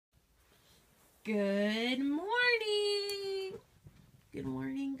Good morning. Good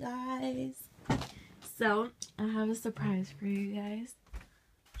morning, guys. So, I have a surprise for you guys.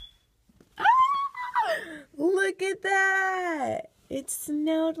 Ah! Look at that. It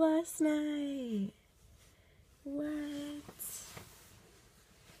snowed last night. What?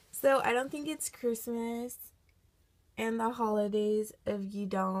 So, I don't think it's Christmas and the holidays if you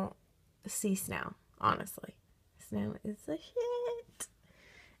don't see snow, honestly. Snow is the shit.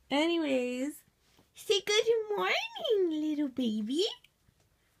 Anyways, say good morning, little baby.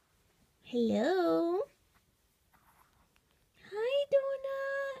 Hello. Hi,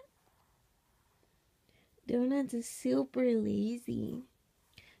 Donut. Donut is super lazy.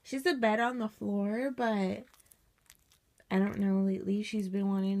 She's a bed on the floor, but I don't know, lately she's been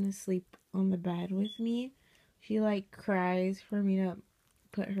wanting to sleep on the bed with me. She like cries for me to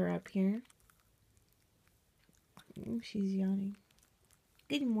put her up here. She's yawning.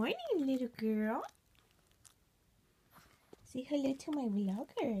 Good morning, little girl. Say hello to my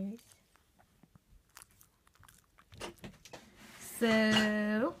vloggers.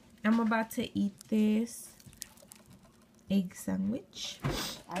 So, I'm about to eat this egg sandwich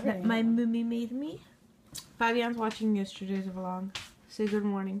that my mommy made me. Fabian's watching yesterday's vlog. Say good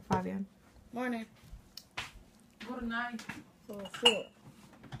morning, Fabian. Morning. Good night.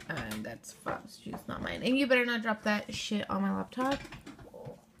 And that's Fab's juice, not mine. And you better not drop that shit on my laptop.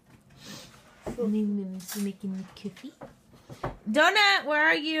 Mommy's making me coffee. Donut, where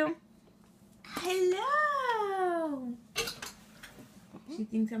are you? Hello. She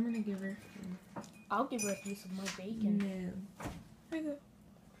thinks I'm gonna give her food. I'll give her a piece of my bacon. No. Here you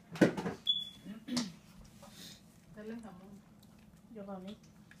Dale jamón. Yo mami.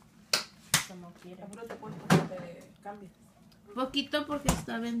 Eso no quiere. Apúrate cuánto te cambias. Poquito porque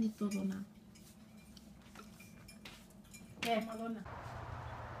está bendito, Donut. ¿Qué? Madonna.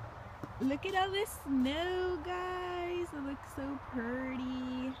 Look at all this snow, guys. It looks so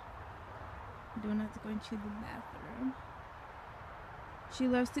pretty. Donut's going to the bathroom. She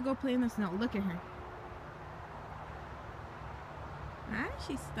loves to go play in the snow. Look at her. Ah,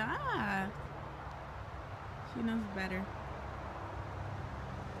 she stopped. She knows better.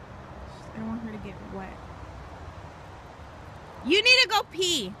 I don't want her to get wet. You need to go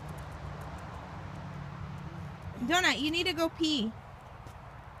pee. Donut, you need to go pee.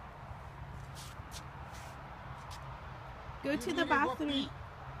 Go to the bathroom.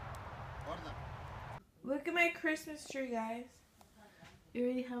 Look at my Christmas tree, guys. We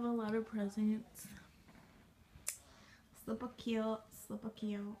already have a lot of presents. Super cute, super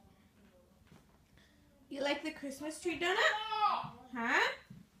cute. You like the Christmas tree, Donut? Huh?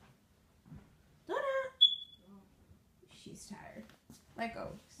 Donut? She's tired. Like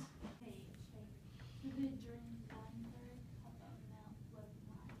always.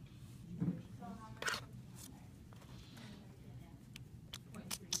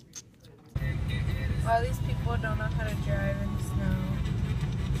 All these people don't know how to drive in snow.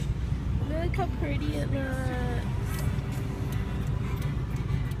 Look how pretty it looks.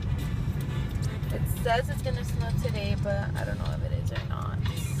 It says it's gonna snow today, but I don't know if it is or not.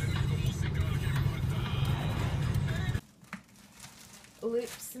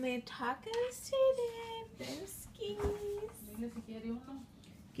 Oops, made tacos today. Broskies. Dile si quiere uno.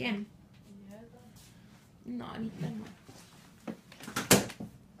 ¿Quién? No, ahorita no.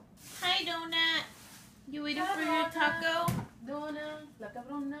 Hi, Donut. You waiting for your taco? Dona, la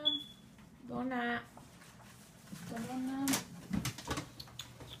cabrona. Donut. Cabrona.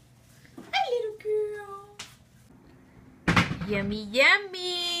 Hi, little girl. Yummy,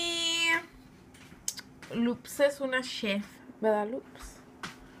 yummy. Loops es una chef, ¿verdad, Loops?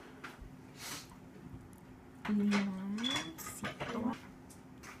 Limoncito.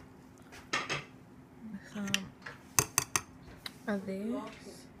 Adiós.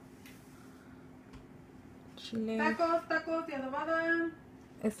 Chile. Tacos, tacos y adobada.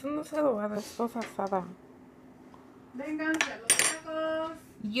 Esto no es adobada, esto es asada. Vénganse a los tacos.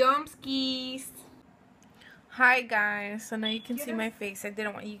 Yomskis. Hi guys, so now you can see my face. I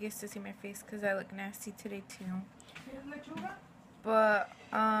didn't want you guys to see my face because I look nasty today too. ¿Quieres lechuga? But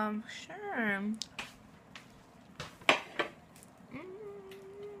sure.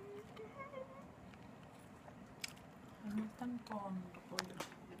 No están con repollo.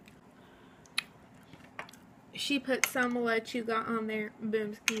 She put some of what you got on there.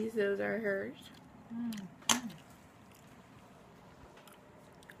 Boomskis, those are hers.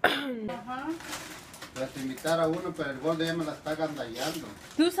 Ajá. Tras invitar a uno, pero el gordo ya me la está gandallando.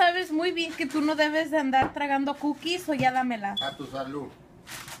 Tú sabes muy bien que tú no debes de andar tragando cookies o ya dámela. A tu salud.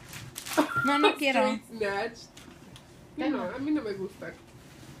 No, no quiero. Straight snatched. No, a mí no me gusta.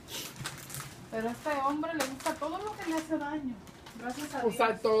 Pero a este hombre le gusta todo lo que le hace daño. Gracias a O Dios.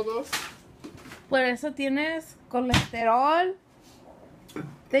 sea, todos. Por eso tienes colesterol.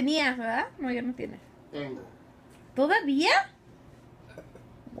 Tenías, ¿verdad? No, ya no tienes. Tengo. ¿Todavía?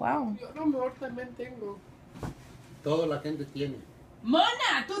 Wow. Yo a lo mejor también tengo. Toda la gente tiene.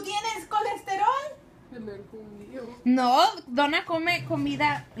 Mona, ¿tú tienes colesterol? En el judío. No, Donna come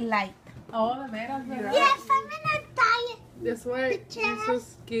comida light. Oh, de veras, ¿verdad? That's why you're so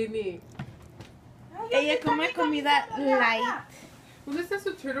skinny. Ella come comida light. Well, this is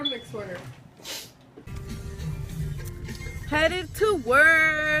a turtleneck sweater. Headed to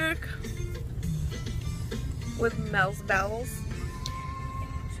work with Mel's Bells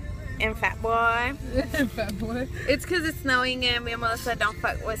and Fat Boy. Fat boy. It's because it's snowing and me and Melissa don't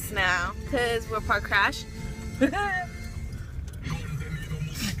fuck with snow because we're park crash.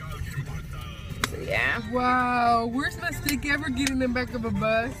 So yeah. Wow, worst mistake ever getting in the back of a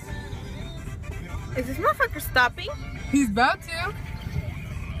bus. Is this motherfucker stopping? He's about to.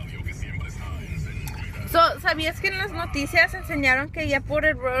 So, ¿sabías que en las noticias enseñaron que ya por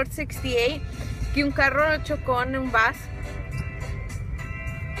el Road 68 que un carro chocó en un bus?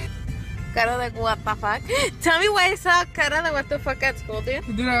 Cara de what the fuck? Tell me why I saw cara de what the fuck at school, dude.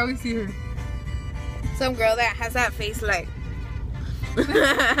 Dude, I always see her. Some girl that has that face like.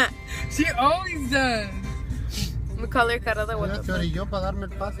 She always does. Me call her cara de what Yo the se fuck. orilló para darme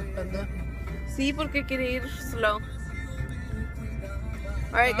el pase, pendejo. Sí, porque quiere ir slow.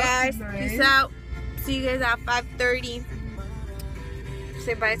 Alright, guys. Nice. Peace out. See you guys at 5:30.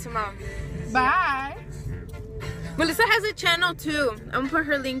 Say bye to mom. Bye. Melissa has a channel too. I'm gonna put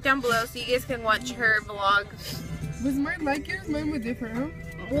her link down below so you guys can watch her vlog. Was mine like yours? Mine was different, huh?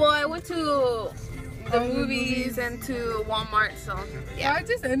 Well, I went to the Oh, the movies movies. and to Walmart, so Yeah, I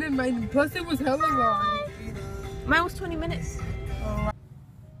just ended mine. Plus, it was hella long. mine was 20 minutes. Oh,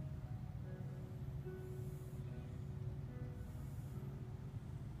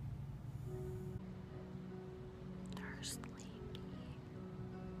 They're sleepy.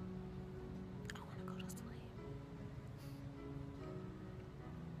 I want to go to sleep.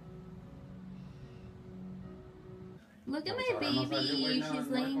 Look at my baby. She's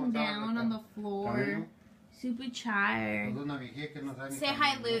laying down on the floor. Super tired. Es una viejita que no sabe ni Say caminar,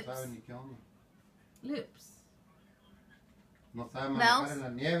 hi, no Lips. sabe ni qué onda. Lips. No sabe Mouse? manejar en la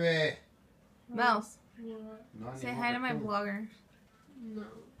nieve. Mouse. No, Say ni hi to my modo que tú. vlogger. no.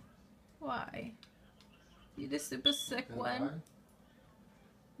 Why? You the super sick ¿Quién one. sabe?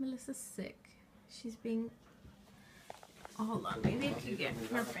 Melissa's sick. She's being. Oh, hold on, maybe I can get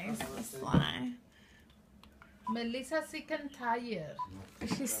her face this fly. Melissa sick and tired.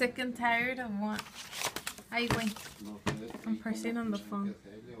 She's sick and tired of what? How you going? No sé I'm si pressing cómo on the tiene phone. que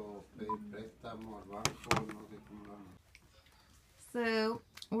hacerle o pedir préstamo al banco, no sé cómo lo hagan. So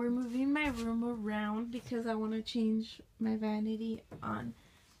we're moving my room around because I want to change my vanity on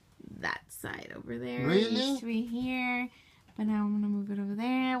that side over there. It Really? used to be here, but now I'm gonna move it over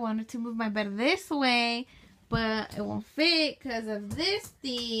there. I wanted to move my bed this way, but it won't fit because of this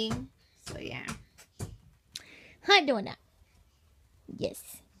thing. So yeah. Hi, Donna. Yes.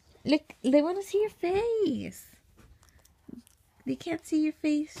 Look, they want to see your face. They can't see your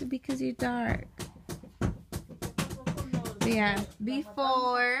face because you're dark. But yeah,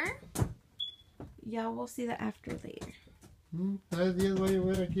 before. Y'all will see the after later. 3 días voy a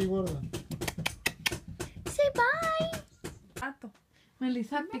llover aquí, gorda. Say bye. Gato.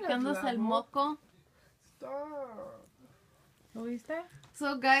 Melissa Sí me las picándose el lavo. moco. Stop. ¿Lo viste?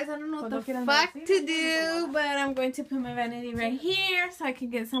 So guys, I don't know what Cuando the quieran fuck ver, to sí, do, but I'm going to put my vanity right here so I can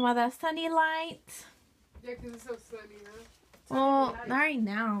get some of that sunny light. Yeah, because it's so sunny, huh? Well, not right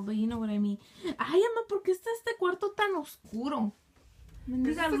now, but you know what I mean. Ay, ama, ¿por qué está este cuarto tan oscuro?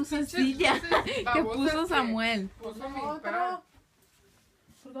 Mendiga Esas lucecilla pinches luces que babosas puso que- Samuel. Puso mi Otro. pa.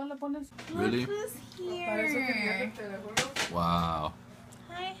 ¿Por qué no le pones? Really? Look who's Para eso quería here. el teléfono. Wow.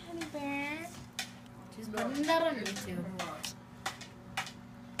 Hi, honey bear. She's putting that on YouTube.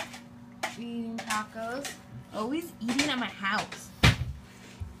 Eating tacos. Always eating at my house.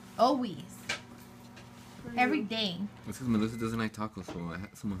 Always. Every day. That's because Melissa doesn't like tacos, so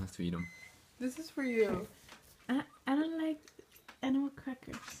someone has to eat them. This is for you. I don't like animal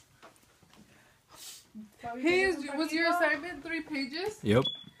crackers. Hey, was your assignment 3 pages? Yep.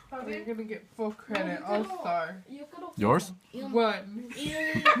 Oh, you're gonna get full credit. All star. Yours? 1.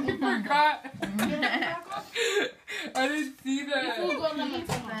 You forgot. I didn't see that.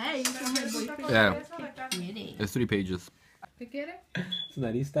 Yeah. Get it. It's 3 pages. ¿Qué quiere? Su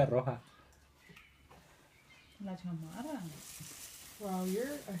nariz está roja. La chamarra. Wow, you're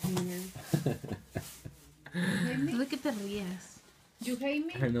a hater. Look at the Rias. You hate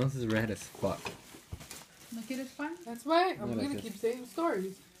me? Her nose is red as fuck. ¿No quieres pan? That's why I'm I like gonna it. keep saying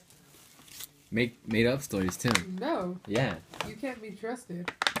stories. Made up stories too. No, Yeah. you can't be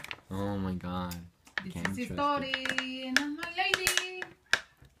trusted. Oh my god. This Can't is the trust it. story, and I'm a lady.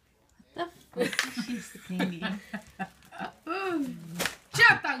 The fuck is she singing?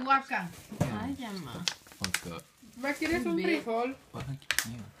 Chata guaca. Ay, llama. Fuck up. ¿Me quieres un frijol? Fuck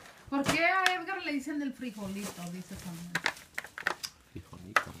you. ¿Por qué a Edgar le dicen el frijolito? Dice Samuel.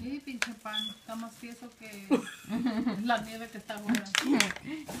 Frijolito. Sí, pinche pan. Está más tieso que la nieve que está afuera.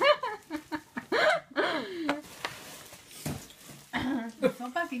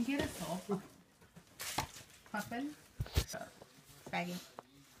 ¿Sopa? ¿Quién quiere sopa? ¿Papel?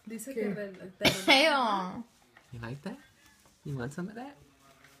 Dice que Hell. You like that? You want some of that?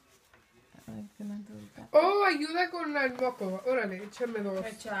 Oh, ayuda con el moco. Órale, échame dos.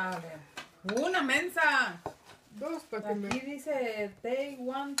 Échale. Una mensa. Dos para que me... Aquí dice, take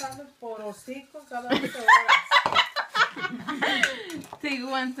one tablet por hocico cada 12 horas.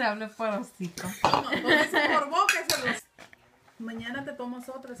 Te hable por hocico. No dice por boca, se los... Mañana te tomas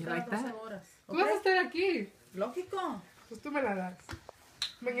otras You cada like 12 that? horas. Tú vas a ¿Ok? estar aquí. Lógico. Pues tú me la das.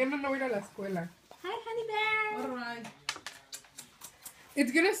 Mañana no voy a ir a la escuela. Hi, honey bear. Alright.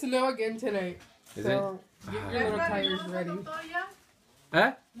 It's gonna snow again tonight. Is So, it? get Ah. your little ¿No tires vas al ready. doctor ya?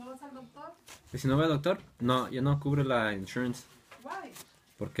 ¿Eh? ¿No vas al doctor? ¿Y si no va al doctor? No, ya no cubre la insurance. Why?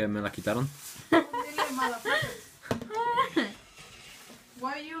 Porque me la quitaron. Dile motherfuckers.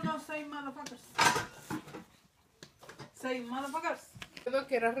 Why you not say motherfuckers? Say motherfuckers. No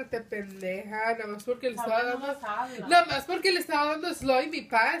que era rete pendeja, nada más porque le estaba Samuel dando... nomás habla. Nada más porque le estaba dando slow y mi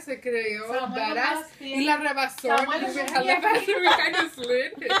pa se creyó Samuel badass nomás y tiene- la rebasó. Samuel Y es me un jaló viejito. bathroom and kind of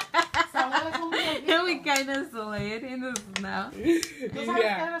slid. Samuel es un viejito. We kind of slid in the snow. Tú sabes que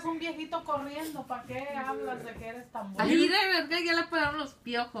Yeah. eres un viejito corriendo. ¿Para qué hablas de que eres tan bueno? Ahí de verdad ya le pegaron los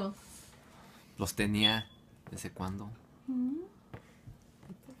piojos. Los tenía. ¿Desde cuándo?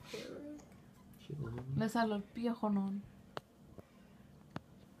 Le salió el piojo, no.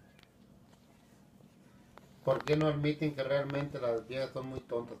 ¿Por qué no admiten que realmente las viejas son muy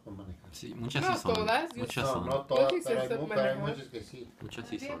tontas para manejar? Sí, muchas No sí son. todas, yo- Muchas No, son. no todas, Yo sí sé pero hay, pero hay manejar. muchas que sí. Muchas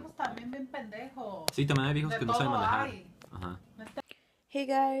sí Los son. viejos también bien pendejos. Sí, también hay viejos De que no saben todo manejar. hay. Ajá. Hey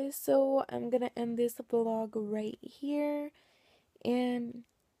guys, so I'm gonna end this vlog right here. And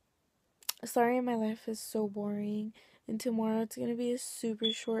sorry my life is so boring. And tomorrow it's gonna be a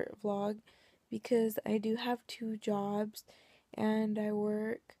super short vlog because I do have 2 jobs and I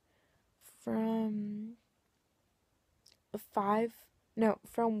work from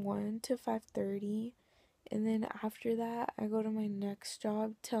from 1 to 5:30, and then after that I go to my next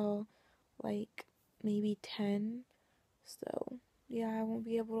job till like maybe 10. So yeah, I won't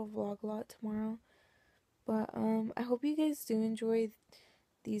be able to vlog a lot tomorrow, but I hope you guys do enjoy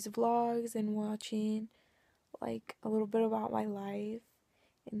these vlogs and watching like a little bit about my life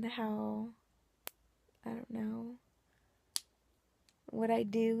and how, I don't know, what I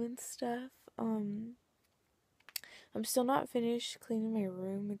do and stuff. I'm still not finished cleaning my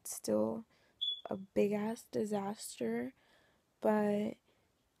room. It's still a big ass disaster, but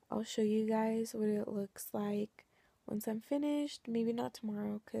I'll show you guys what it looks like once I'm finished. Maybe not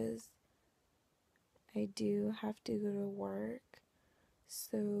tomorrow because I do have to go to work.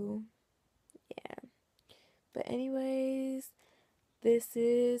 So yeah. But anyways, this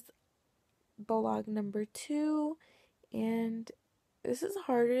is vlog number 2, and this is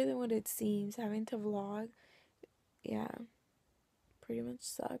harder than what it seems, having to vlog. Yeah, pretty much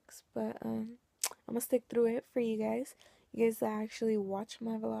sucks, but I'm gonna stick through it for you guys. You guys actually watch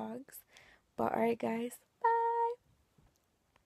my vlogs. But alright guys,